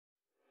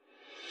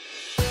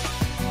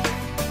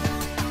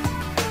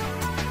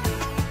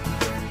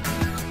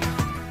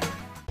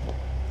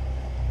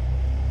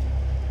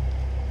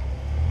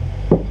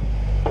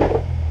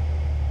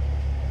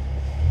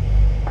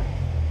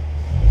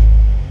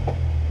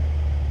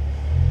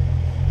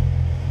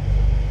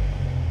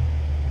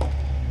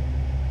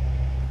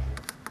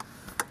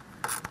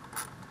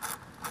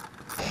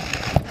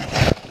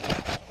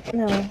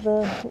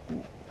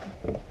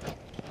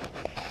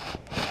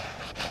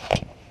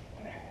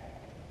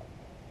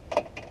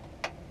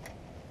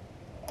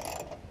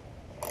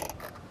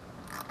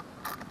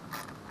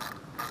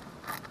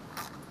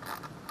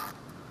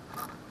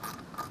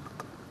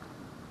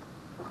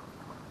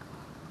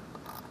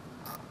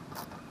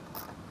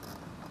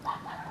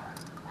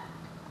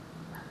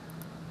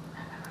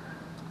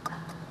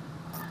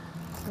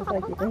Looks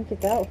like you think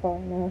it's out far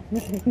enough.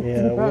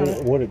 Yeah,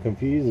 what it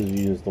confuses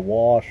you is the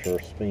washer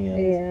spins.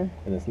 Yeah.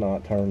 And it's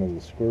not turning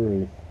the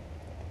screw.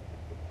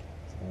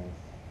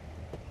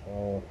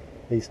 So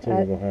these two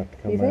are going to have to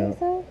come out. You think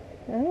so?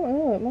 I don't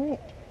know, it might.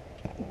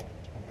 I'm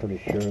pretty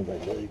sure they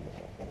do.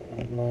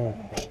 No.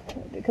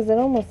 Because it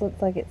almost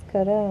looks like it's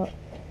cut out.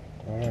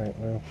 Alright,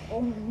 well,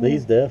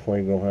 these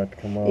definitely going to have to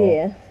come off.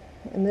 Yeah,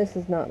 and this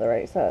is not the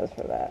right size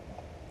for that.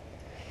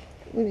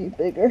 We need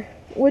bigger.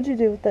 What'd you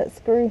do with that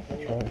screw?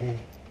 It's right here.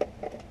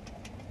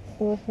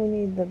 Well, we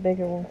need the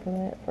bigger one for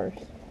that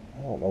first.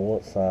 I don't know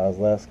what size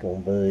that's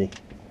going to be.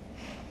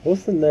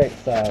 What's the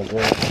next size? You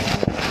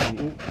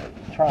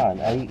try an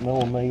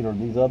 8mm.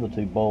 These other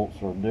two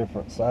bolts are a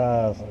different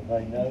size. Are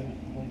they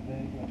noticeably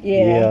bigger?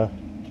 Yeah.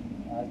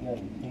 I got a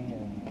 10.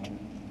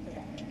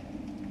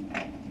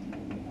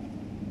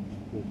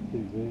 It's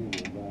too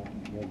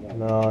big.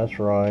 No, that's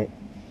right.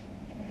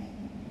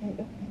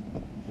 Okay.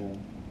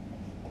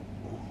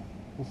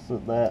 We'll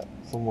set that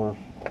somewhere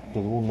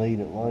because we'll need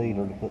it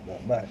later to put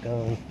that back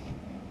on.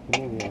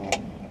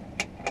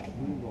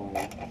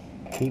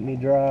 Keep me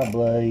dry,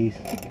 Blaze.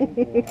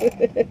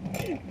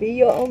 Be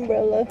your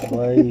umbrella.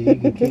 Blaze, you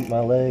can keep my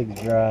legs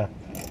dry.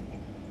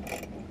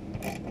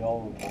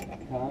 Y'all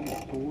kind of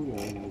sort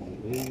of.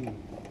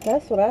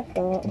 That's what I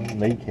thought.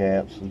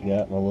 Kneecaps has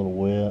gotten a little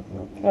wet.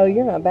 Oh,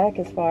 you're not back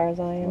as far as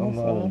I am. I'm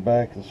not as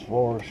back as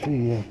far as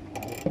she is.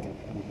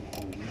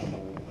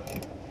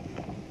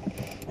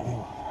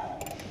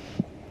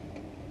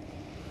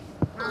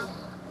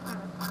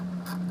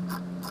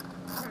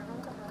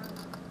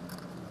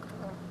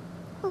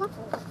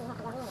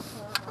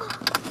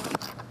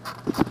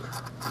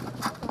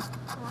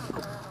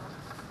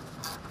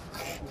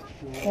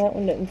 That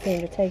one didn't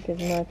seem to take as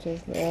much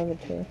as the other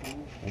two.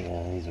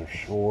 Yeah, these are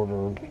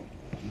shorter,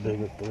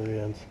 bigger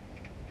threads.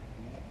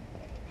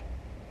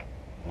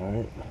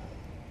 Alright.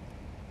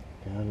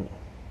 Got it.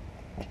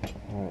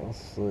 Alright, let's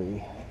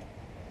see.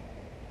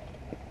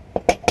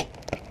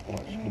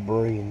 Watch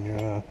debris and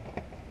dry.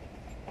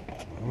 I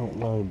don't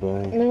know,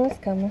 babe. No, it's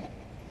coming.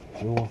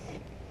 Sure.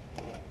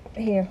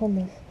 Here, hold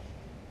this.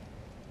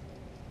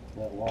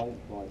 That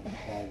light's like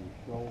beside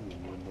your shoulder.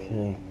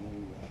 Okay.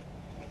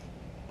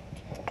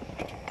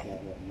 Got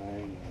that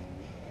magnet on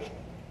it.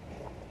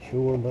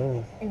 Sure,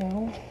 babe.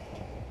 No,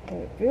 but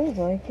it feels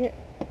like it.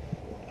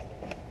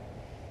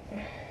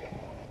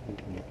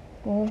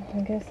 Well, I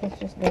guess that's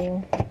just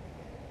doing.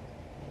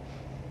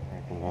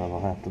 Reckon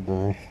that'll have to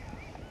do.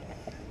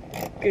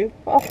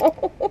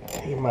 Goofball.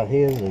 Get my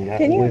head and got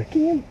Can wet.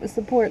 you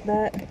support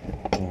that?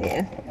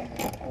 Yeah.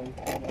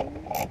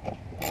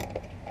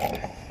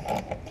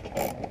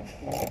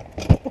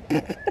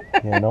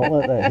 Yeah, don't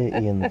let that hit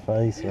you in the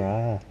face or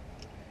eye.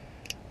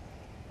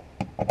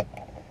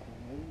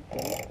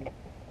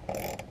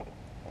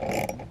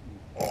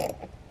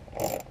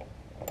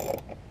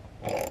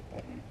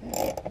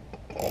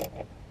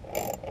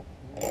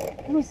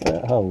 What's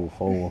that hole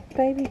for?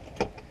 Baby.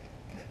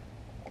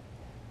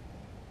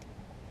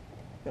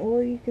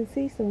 Well, you can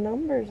see some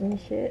numbers and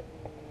shit.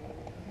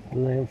 The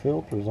damn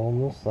filter's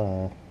on this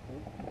side.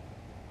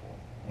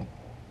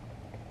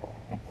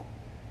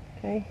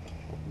 Okay.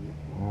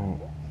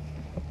 Alright.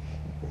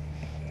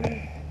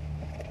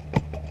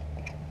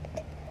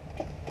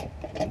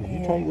 Did you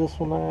take this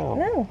one out?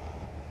 No.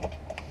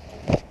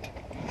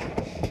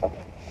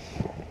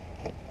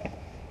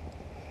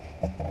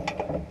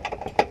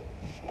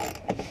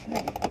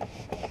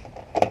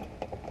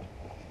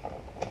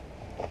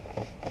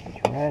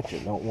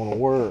 Ratchet don't want to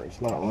work.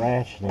 It's not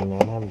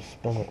ratcheting. I'm having to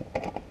spin it.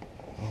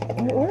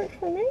 It worked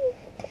for me.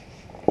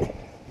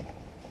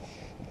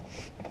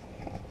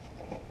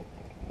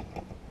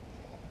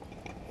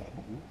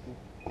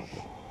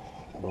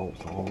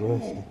 Bolts all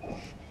rusty.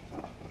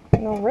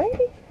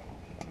 Already?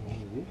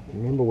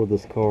 Remember where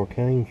this car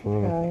came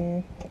from. Oh,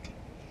 yeah.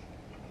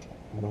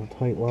 It don't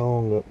take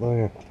long up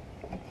there.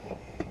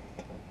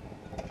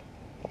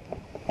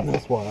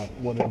 That's why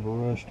whatever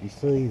rust you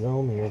see is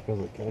on here,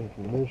 because it came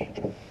from this.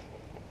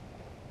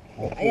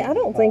 I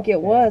don't think it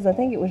was. I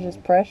think it was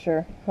just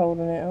pressure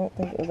holding it. I don't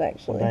think it was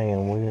actually.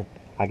 Damn,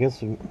 I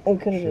guess We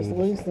could have just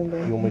loosened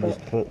it. You want me but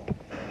just to put?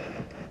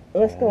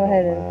 Let's go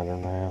ahead and. Matter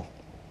now.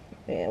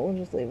 Yeah, we'll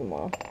just leave them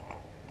off.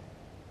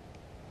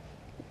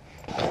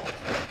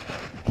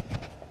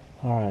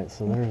 Alright,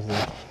 so there's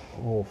the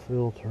little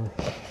filter.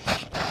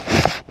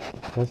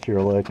 That's your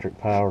electric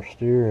power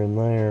steering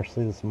there.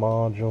 See this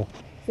module?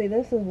 See,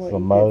 this is what The you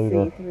motor.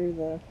 can see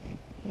through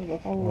the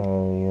hole.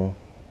 Oh, yeah.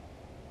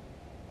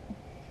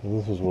 So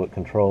this is what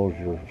controls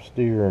your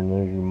steering.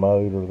 There's your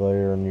motor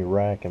there and your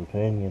rack and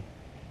pinion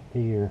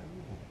here.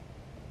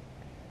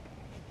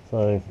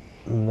 So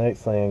The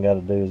next thing I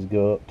gotta do is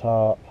go up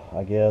top,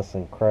 I guess,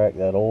 and crack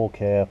that oil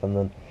cap, and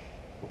then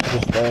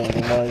this thing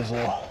we might as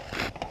well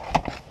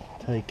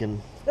take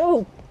and...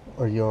 Oh!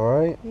 Are you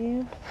alright?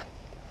 Yeah.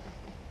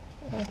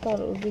 I thought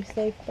it would be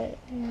safe back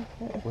here.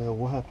 Well,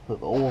 we'll have to put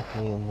the oil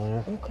pan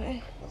there.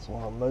 Okay. That's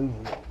why I'm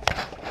moving it.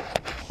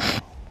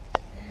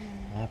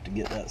 I have to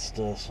get that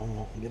stuff, so I'm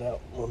gonna get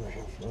out under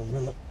here for a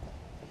minute.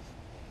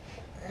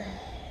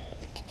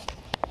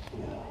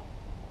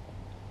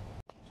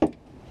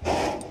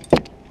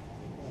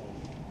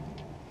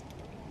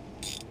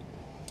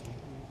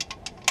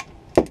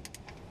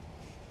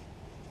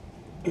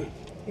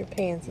 Your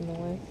pan's in the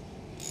way.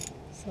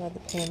 Slide the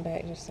pan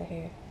back just a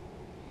hair.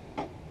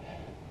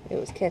 It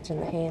was catching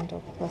the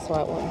handle. That's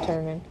why it wasn't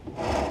turning.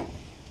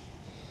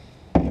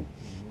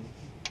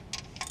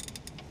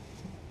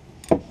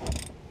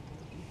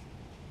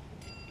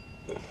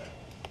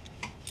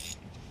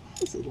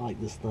 This is like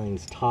this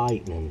thing's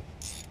tightening,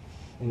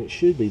 and it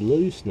should be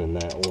loosening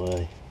that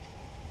way.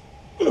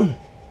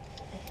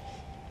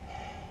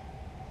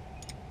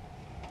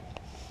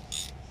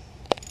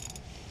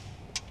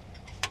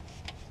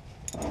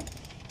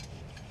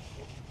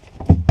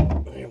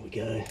 There we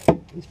go.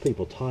 These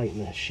people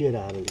tighten the shit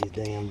out of these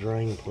damn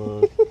drain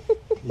plugs.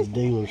 These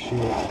dealer shit.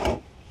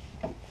 Yeah,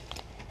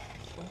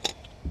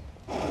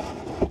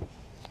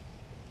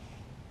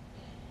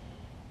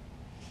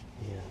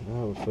 I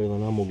have a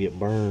feeling I'm gonna get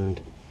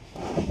burned.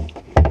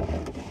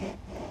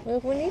 Well,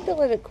 if we need to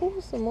let it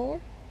cool some more.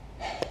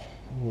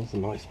 Oh, that's a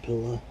nice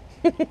pillow.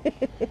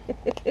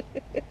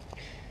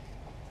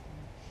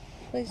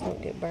 Please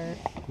don't get burnt.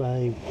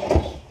 Babe.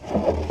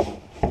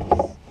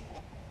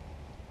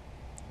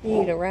 You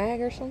need a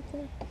rag or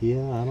something?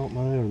 Yeah, I don't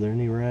know. Are there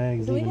any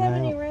rags Do we even have out?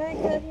 any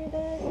rags out here,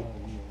 Dad?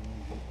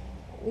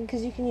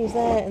 Because you can use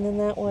that, and then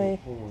that way,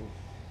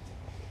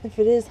 if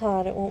it is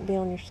hot, it won't be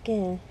on your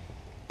skin.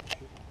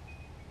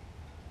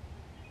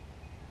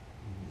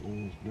 Oh,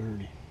 it's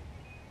dirty.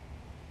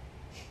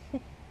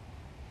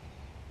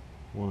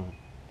 What?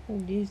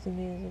 I'm using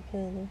me as a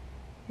pillow.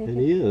 It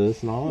is.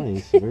 It's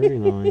nice. Very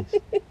nice.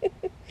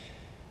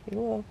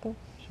 You're welcome.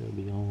 Should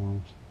be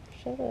arms.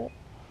 Shut up.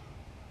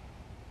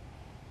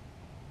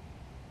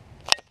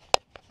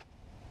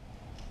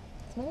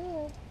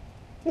 Smile.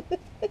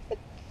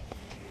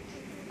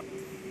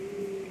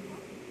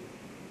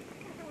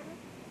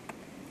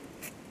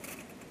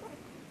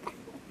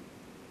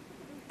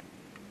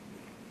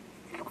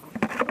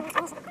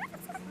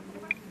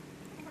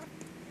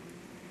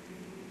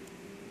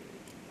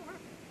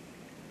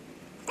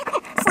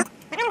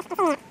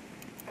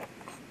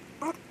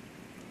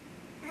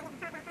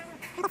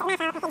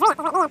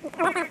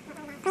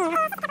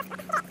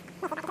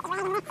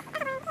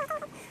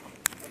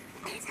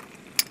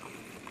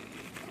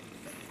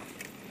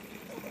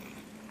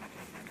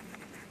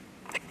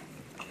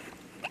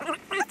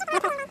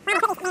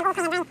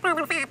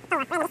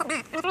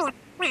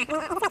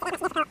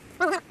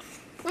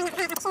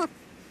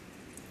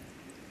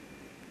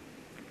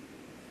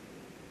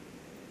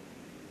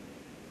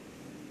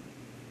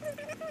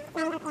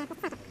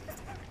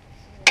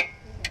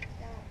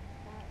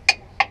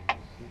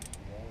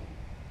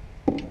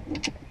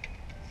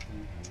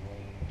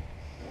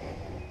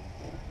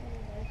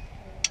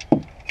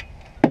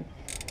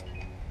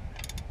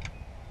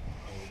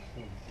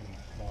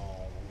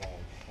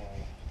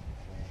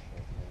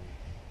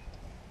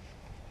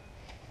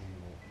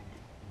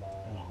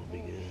 That'll be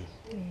good.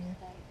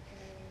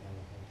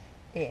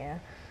 Yeah.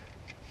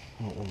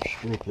 I don't want to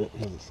strip it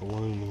because it's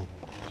aluminum.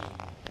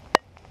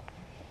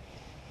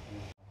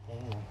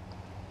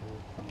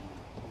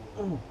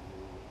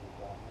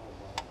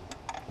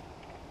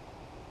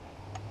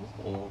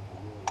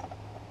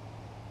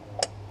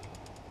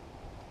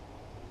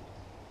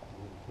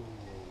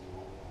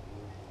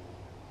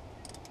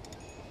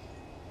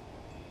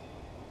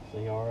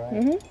 See, all right?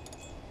 Mm-hmm.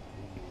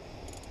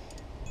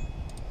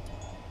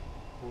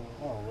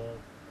 Oh, well.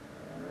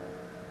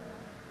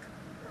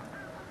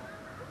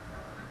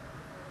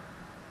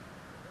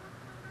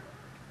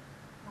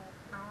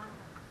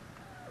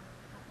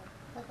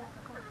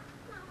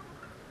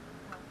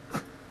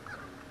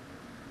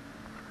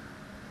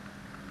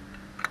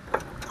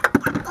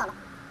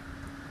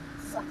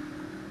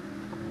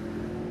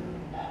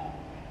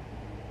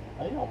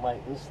 They don't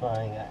make this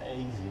thing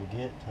easy to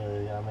get to.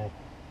 I mean,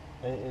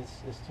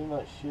 it's too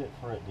much shit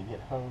for it to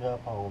get hung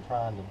up on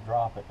trying to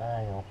drop it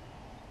down.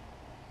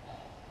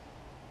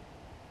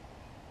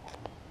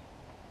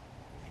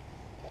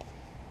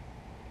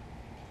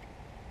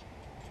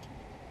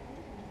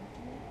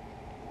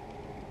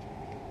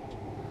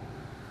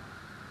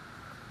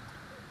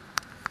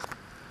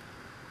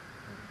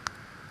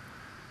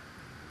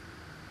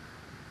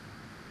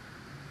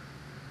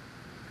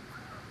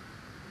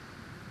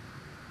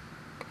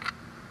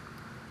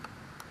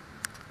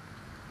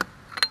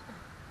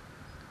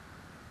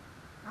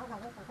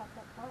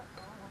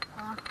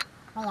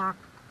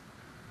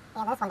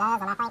 Yeah, this one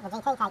does, and I think the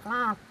GT takes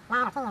 9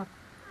 or 10.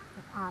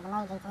 The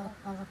new GT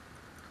engine.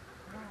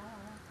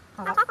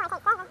 That's why it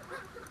takes 7.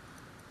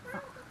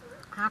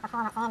 High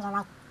performance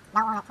engine,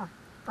 don't want it to,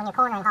 when you're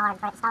cornering hard,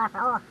 for it to starve for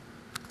oil.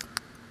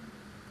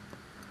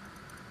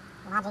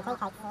 My GT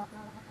takes it.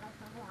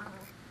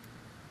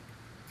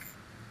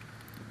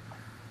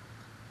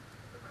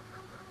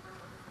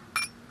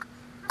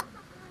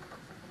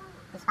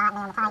 You spot me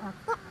on the Titan.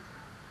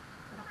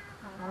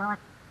 No more.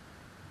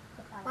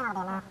 That'll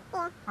do enough.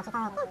 What you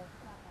think?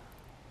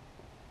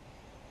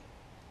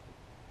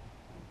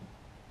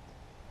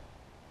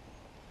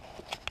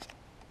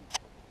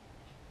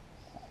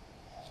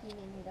 You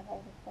need me to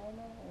hold the phone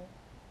or?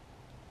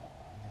 I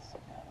guess I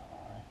got it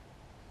alright.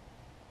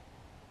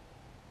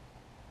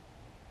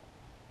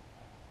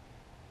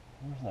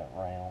 Where's that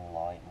round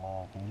light,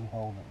 Mom? Can you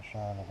hold it and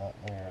shine it up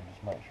there?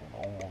 Just make sure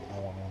the oil's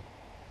going in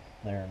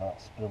there,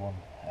 not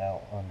spilling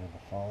out under the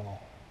funnel.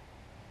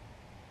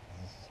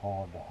 This is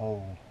hard to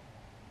hold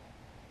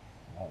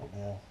like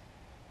this.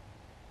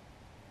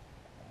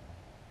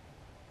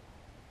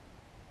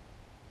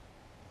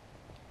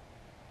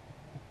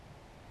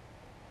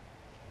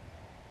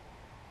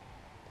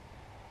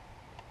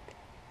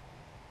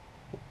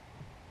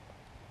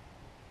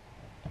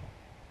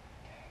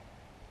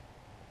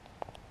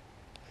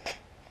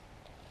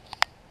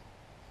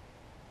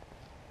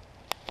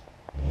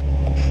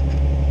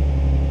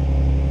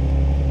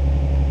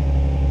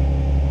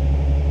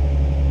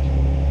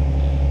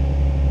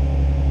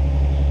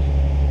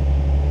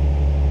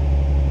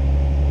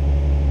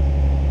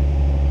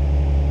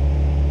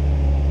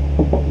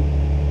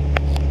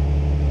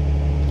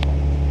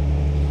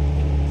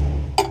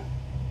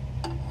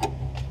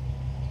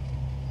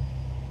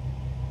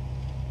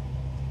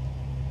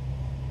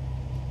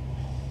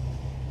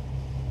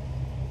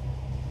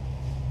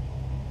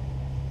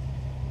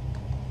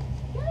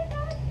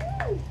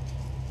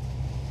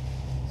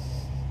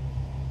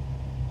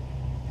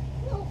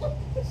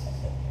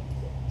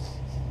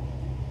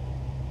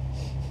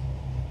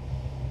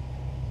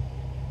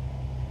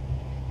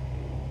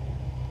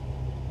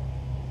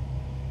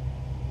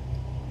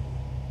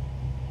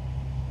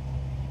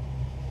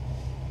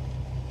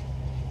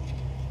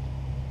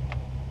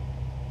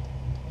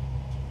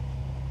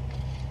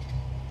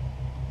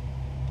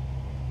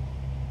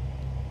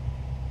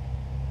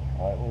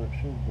 Right where it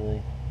should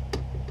be.